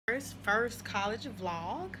first college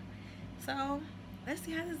vlog. So let's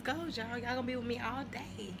see how this goes, y'all. Y'all gonna be with me all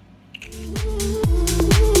day.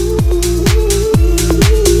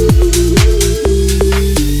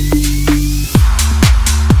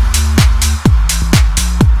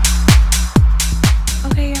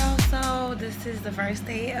 Okay, y'all, so this is the first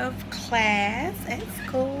day of class at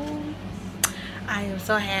school. I am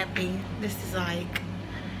so happy. This is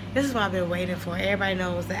what I've been waiting for. Everybody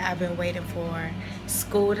knows that I've been waiting for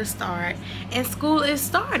school to start, and school is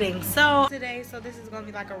starting. So today, this is gonna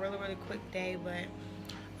be like a really quick day, but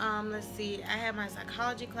let's see, I have my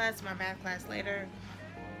psychology class, my math class later.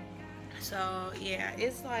 So yeah,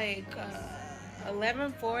 it's like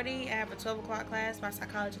 11:40. I have a 12 o'clock class. My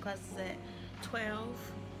psychology class is at 12.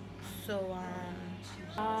 So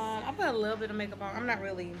I put a little bit of makeup on.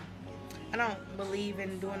 I don't believe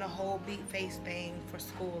in doing the whole big face thing for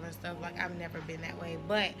school and stuff. Like, I've never been that way.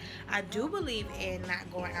 But I do believe in not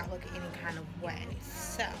going out looking any kind of way.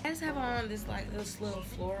 So I just have on this little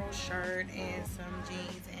floral shirt and some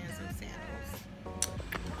jeans and some sandals.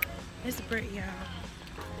 It's Brit, y'all.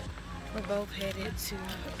 We're both headed to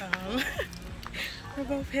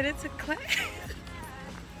class.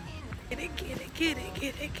 Get it.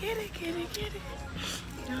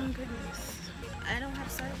 Oh goodness. I don't have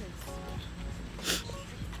service.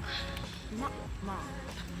 Mom.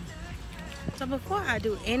 So before I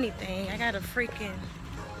do anything, I gotta freaking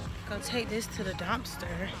go take this to the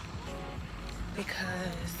dumpster because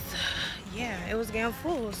yeah, it was getting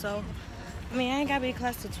full. So I mean, I ain't gotta be in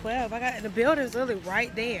class till 12. The building's literally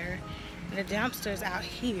right there, and the dumpster's out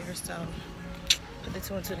here. So put the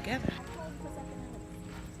two and two together.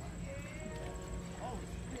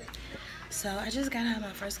 So I just got out of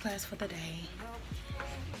my first class for the day,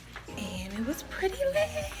 and it was pretty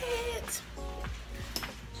lit.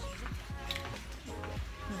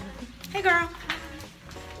 Hey girl.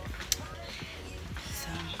 So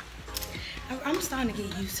I'm starting to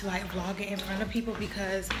get used to like vlogging in front of people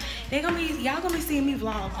because y'all gonna be seeing me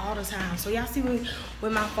vlog all the time. So y'all see me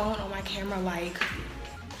with my phone on my camera, like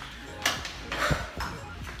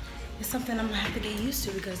it's something I'm gonna have to get used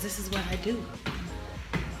to because this is what I do.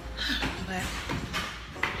 But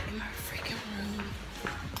in my freaking room,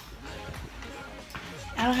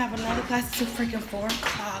 I don't have another class until freaking 4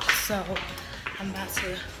 o'clock, so I'm about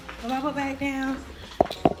to put my book back down.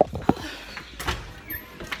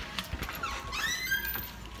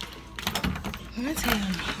 I'm gonna tell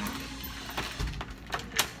you.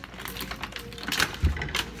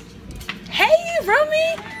 Hey,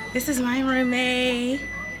 roomie! This is my roommate.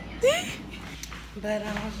 But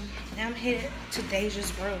I'm headed to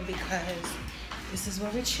Deja's room because this is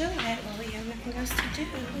where we chill at when we have nothing else to do.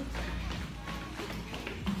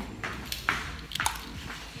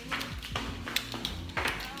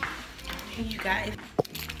 Here you guys.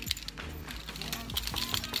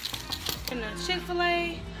 And the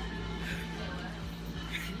Chick-fil-A.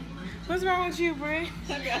 What's wrong with you, Brie?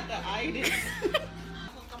 I got the itis.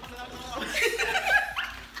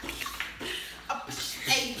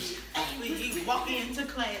 He's walking into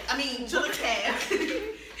class. I mean, to the cab.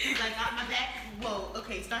 He's like, got my back. Whoa.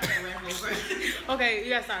 Okay, start that rap over. Okay, you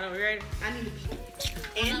gotta start over. You ready? I need to be.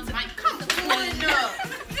 And come on up.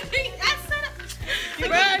 I said it.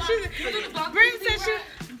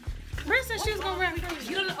 Brie said she was gonna rap first.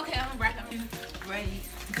 You don't know? Okay, I'm gonna rap up. Ready,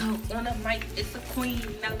 go on the mic. It's a queen.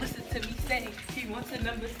 Now listen to me say. He wants a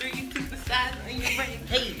number 3 to the size on your ring.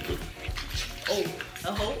 Hey. Oh,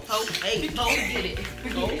 a ho, hey, ho, get it.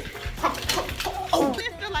 Oh,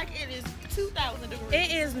 it feel like it is 2,000 degrees.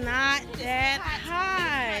 It is not that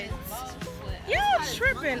hot. Y'all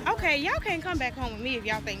tripping. Okay, y'all can't come back home with me if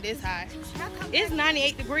y'all think this hot. It's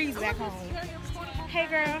 98 degrees back home. Hey,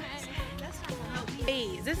 girl.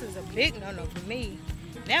 Hey, this is a big no-no for me.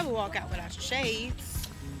 Never walk out without your shades.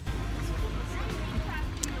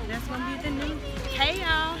 That's gonna be the new. Hey,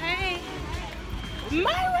 y'all. Hey.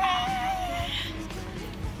 Myron!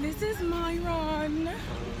 This is Myron.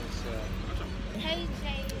 Hey,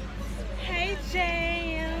 James. Hey,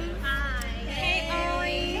 James. Hi. Hey,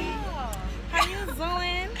 Ori. How you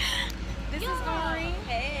doing? This is Ori.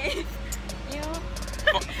 Hey. You?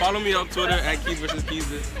 Follow me on Twitter at Keys vs.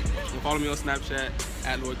 Keezus. And follow me on Snapchat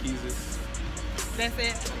at Lord Keezus. That's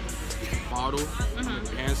it. Model,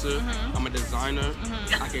 dancer, I'm a designer,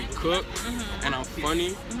 I can cook, and I'm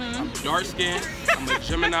funny, I'm dark skinned, I'm a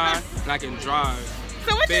Gemini, and I can drive.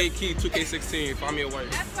 So what Fade Key 2K16, find me a wife.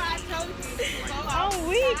 That's why I told you. Oh,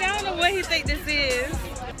 weak. I don't know what he think this is.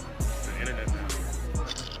 It's the internet now.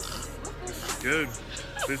 This is good.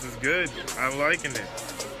 This is good. I'm liking it.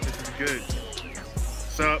 This is good.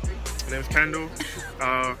 What's up? My name's Kendall.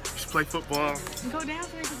 play football. Go down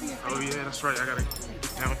so you can see it. Oh yeah, that's right. I gotta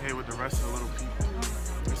get down here with the rest of the little people.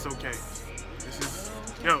 It's okay. This is,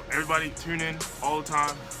 yo, everybody tune in all the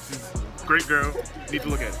time. This is a great girl. You need to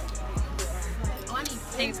look at it.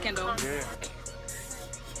 Thanks, Kendall. Yeah.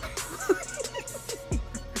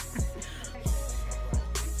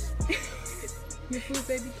 Your food,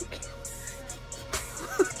 baby.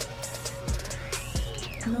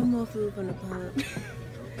 No more food from the pub.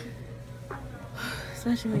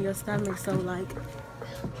 Especially when your stomach's so like,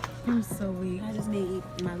 I'm so weak. I just need to eat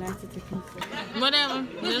my last pizza. Whatever.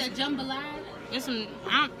 What's that, jambalaya? It's some,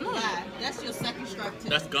 Yeah, that's your second structure.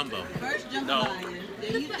 That's gumbo. First jambalaya.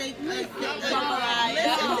 Then you think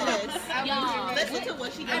jambalaya. Listen to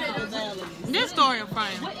what she got for Gazelle. this story is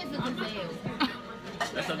funny. What is a gazelle?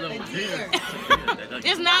 That's a little deer.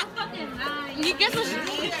 It's not. You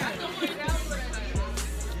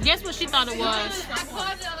guess what she thought it was?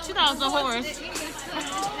 She thought it was a horse.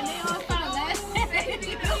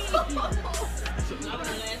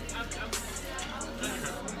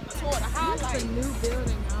 It's a new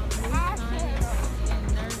building out in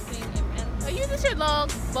nursing and medicine. Are you the shit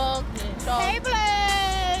log? Bug. Hey,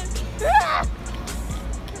 Blaze.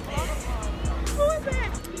 Who is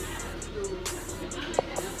that?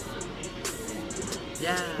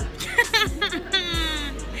 Yeah.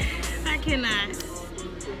 I cannot.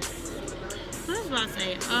 What was I about to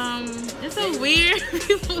say? It's so weird.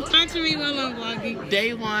 People watching me while I'm vlogging.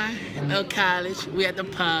 Day one of college, we at the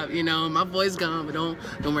pub, you know, my voice gone, but don't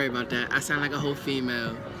worry about that. I sound like a whole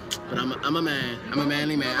female, but I'm a man. I'm a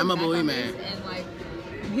manly man. I'm a Bowie man. And like,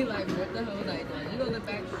 be like, what the hell was I doing? You gonna look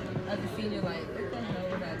back as a senior like, what the hell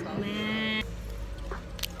was I talking about? Man.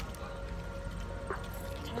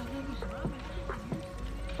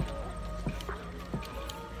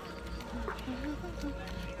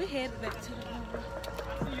 We headed back to the car.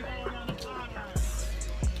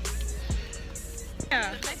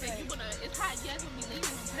 Yeah. It's hot, yes, we'll be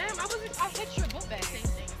leaving. Damn, I hit your book bag. Same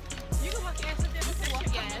thing. You can walk your ass up there. You can walk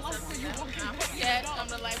your ass up there. Yeah, I'm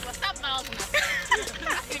like, well, stop mouthing up.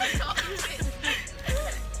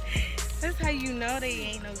 That's how you know they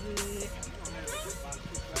ain't no good.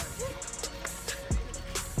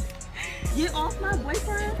 Get off my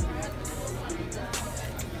boyfriend.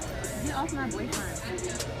 Get off my boyfriend.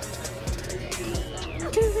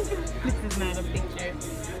 This is not a picture.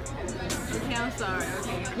 Okay, I'm sorry.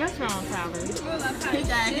 Okay. What's wrong, Tyler? He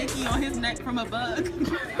got a hickey on his neck from a bug.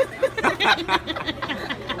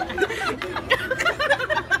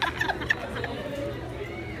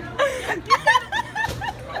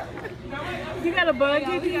 You got a bug?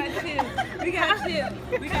 We gotta chill. We gotta chill.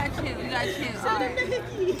 We gotta chill. We gotta chill. All right.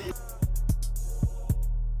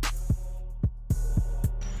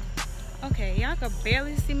 Okay, y'all can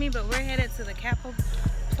barely see me, but we're headed to the Capitol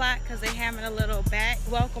plot because they're having a little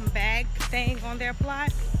welcome bag thing on their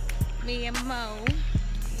plot. Me and Mo,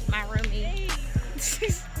 my roomie.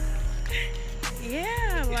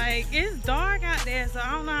 Yeah, like it's dark out there, so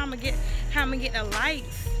I don't know how I'm gonna get the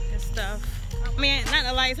lights and stuff. I mean, not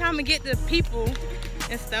the lights, how I'm gonna get the people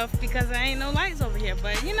and stuff because there ain't no lights over here.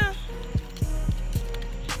 But you know,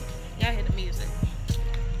 y'all hear the music.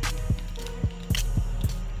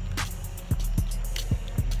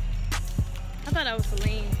 I thought I was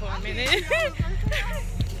Celine for a minute.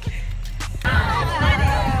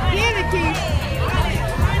 Give it, Keith.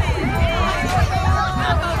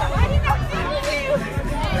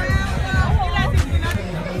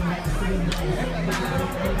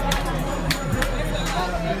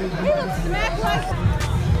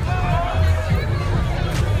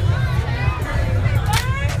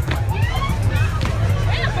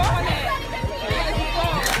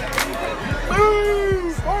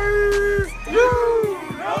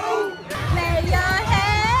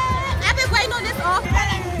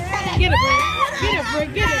 Get a break.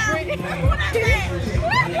 Get a break.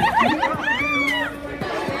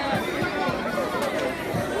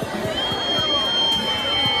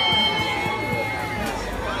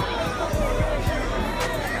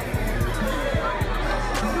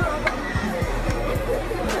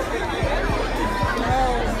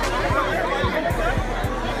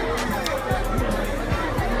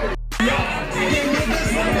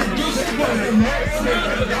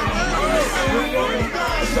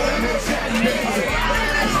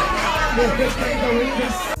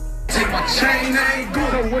 Take my chain, I ain't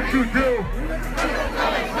good at what you do.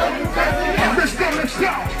 Let's go, let's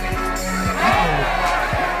go.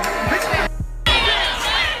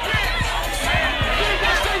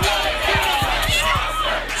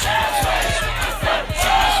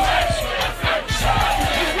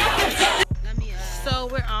 So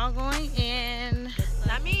we're all going in.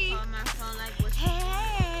 Not me.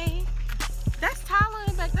 Hey.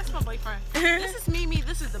 This is Mimi.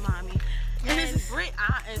 This is the mommy. And Britt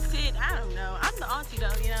and Sid, I don't know. I'm the auntie though,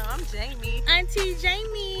 you know. I'm Jamie. Auntie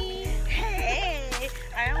Jamie. Hey.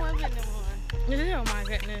 I don't want to be no more. Oh my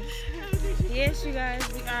goodness. Yes, you guys,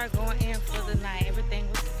 we are going in for the night. Everything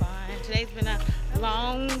was fun. Today's been a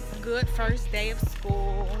long, good first day of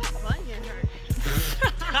school. Bunion hurt.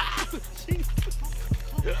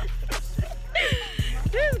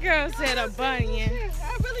 This girl said a bunion.